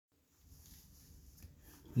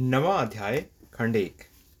नवा अध्याय खंड 1।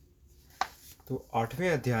 तो 8वें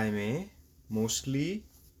अध्याय में मोस्टली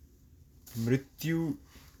मृत्यु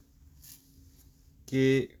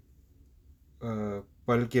के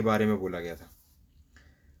पल के बारे में बोला गया था।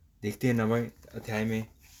 देखते हैं नवे अध्याय में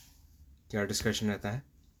क्या डिस्कशन रहता है।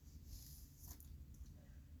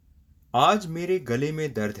 आज मेरे गले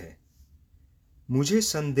में दर्द है। मुझे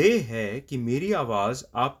संदेह है कि मेरी आवाज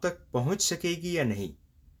आप तक पहुंच सकेगी या नहीं।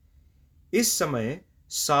 इस समय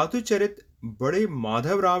साधुचरित बड़े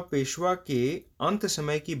माधवराव पेशवा के अंत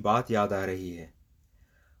समय की बात याद आ रही है।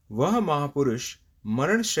 वह महापुरुष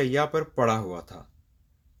मरणशैया पर पड़ा हुआ था।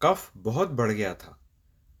 कफ बहुत बढ़ गया था।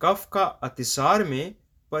 कफ का अतिसार में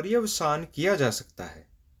पर्यवसान किया जा सकता है।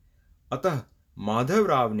 अतः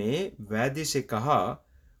माधवराव ने वैद्य से कहा,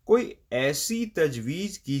 कोई ऐसी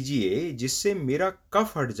तजवीज कीजिए जिससे मेरा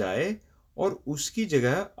कफ हट जाए और उसकी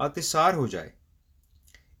जगह अतिसार हो जाए।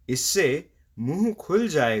 इससे मुंह खुल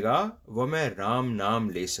जाएगा व मैं राम नाम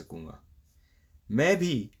ले सकूंगा। मैं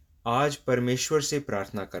भी आज परमेश्वर से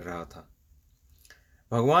प्रार्थना कर रहा था।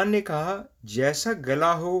 भगवान ने कहा, जैसा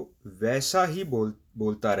गला हो वैसा ही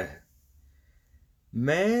बोलता रहे।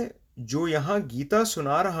 मैं जो यहाँ गीता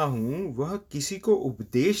सुना रहा हूँ वह किसी को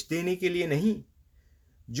उपदेश देने के लिए नहीं।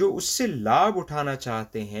 जो उससे लाभ उठाना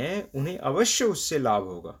चाहते हैं उन्हें अवश्य उससे लाभ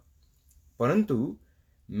होगा, परंतु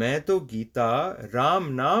मैं तो गीता राम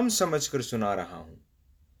नाम समझकर सुना रहा हूँ।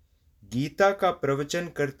 गीता का प्रवचन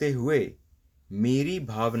करते हुए मेरी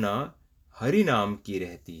भावना हरि नाम की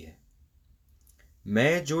रहती है।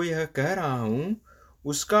 मैं जो यह कह रहा हूँ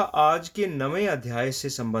उसका आज के 9वें अध्याय से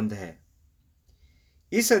संबंध है।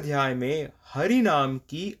 इस अध्याय में हरि नाम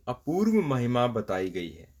की अपूर्व महिमा बताई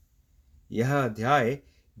गई है। यह अध्याय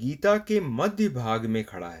गीता के मध्य भाग में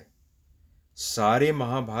खड़ा है। सारे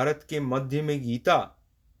महाभारत के मध्य में गीता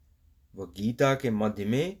व गीता के मध्य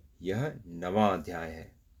में यह 9वां अध्याय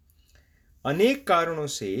है। अनेक कारणों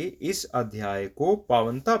से इस अध्याय को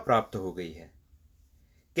पावनता प्राप्त हो गई है।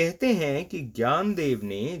 कहते हैं कि ज्ञानदेव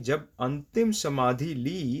ने जब अंतिम समाधि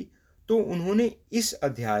ली तो उन्होंने इस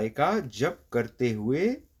अध्याय का जप करते हुए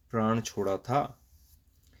प्राण छोड़ा था।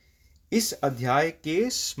 इस अध्याय के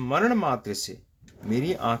स्मरण मात्र से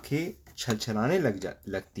मेरी आंखें छलछलाने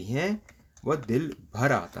लगती हैं व दिल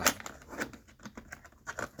भर आता है।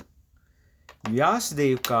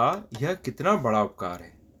 व्यासदेव का यह कितना बड़ा उपकार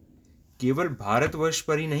है। केवल भारतवर्ष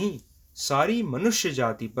पर ही नहीं, सारी मनुष्य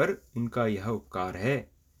जाति पर उनका यह उपकार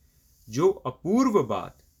है। जो अपूर्व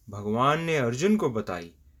बात भगवान ने अर्जुन को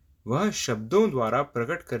बताई वह शब्दों द्वारा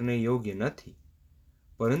प्रकट करने योग्य न थी,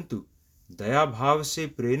 परंतु दया भाव से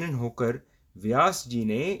प्रेरण होकर व्यास जी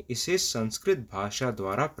ने इसे संस्कृत भाषा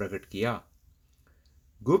द्वारा प्रकट किया।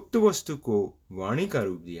 गुप्त वस्तु को वाणी का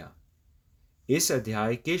रूप दिया। इस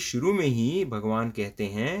अध्याय के शुरू में ही भगवान कहते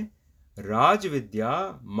हैं, राज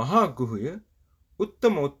विद्या महागुह्य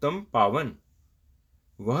उत्तमोत्तम पावन।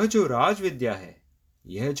 वह जो राज विद्या है,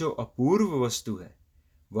 यह जो अपूर्व वस्तु है,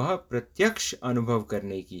 वह प्रत्यक्ष अनुभव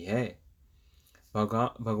करने की है।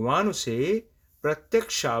 भगवान उसे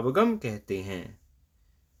प्रत्यक्षावगम कहते हैं।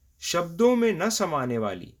 शब्दों में न समाने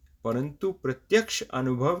वाली परंतु प्रत्यक्ष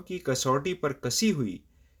अनुभव की कसौटी पर कसी हुई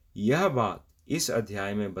यह बात इस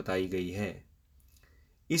अध्याय में बताई गई है।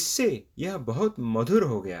 इससे यह बहुत मधुर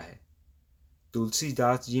हो गया है।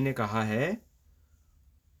 तुलसीदास जी ने कहा है,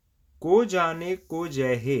 को जाने को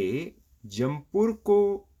जय हे जमपुर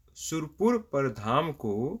को सुरपुर पर धाम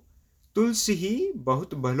को, तुलसी ही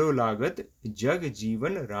बहुत भलो लागत जग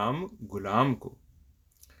जीवन राम गुलाम को।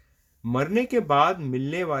 मरने के बाद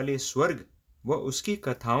मिलने वाले स्वर्ग व उसकी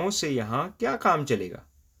कथाओं से यहाँ क्या काम चलेगा।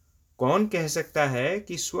 कौन कह सकता है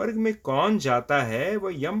कि स्वर्ग में कौन जाता है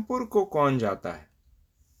व यमपुर को कौन जाता है।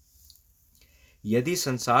 यदि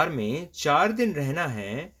संसार में 4 दिन रहना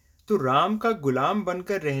है तो राम का गुलाम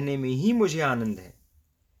बनकर रहने में ही मुझे आनंद है,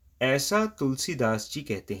 ऐसा तुलसीदास जी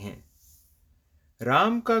कहते हैं।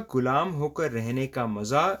 राम का गुलाम होकर रहने का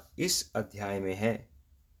मजा इस अध्याय में है।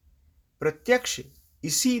 प्रत्यक्ष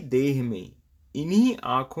इसी देह में इन्हीं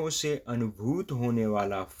आंखों से अनुभूत होने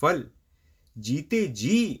वाला फल, जीते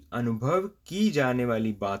जी अनुभव की जाने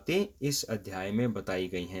वाली बातें इस अध्याय में बताई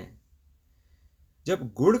गई हैं।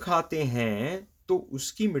 जब गुड़ खाते हैं तो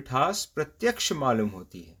उसकी मिठास प्रत्यक्ष मालूम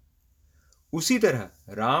होती है। उसी तरह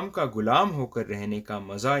राम का गुलाम होकर रहने का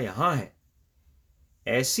मजा यहाँ है।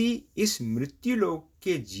 ऐसी इस मृत्युलोक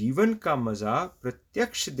के जीवन का मजा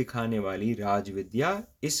प्रत्यक्ष दिखाने वाली राजविद्या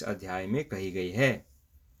इस अध्याय में कही गई है।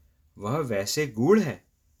 वह वैसे गूढ़ है,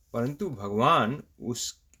 परंतु भगवान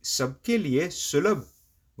उस सबके लिए सुलभ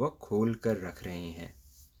व खोल कर रख रहे हैं।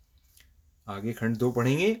 आगे खंड 2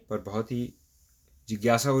 पढ़ेंगे, पर बहुत ही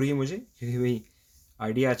जिज्ञासा हो रही है मुझे, क्योंकि भाई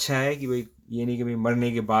आइडिया अच्छा है कि भाई ये नहीं कि भाई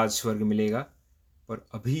मरने के बाद स्वर्ग मिलेगा, पर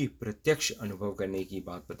अभी प्रत्यक्ष अनुभव करने की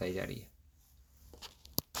बात बताई जा रही है।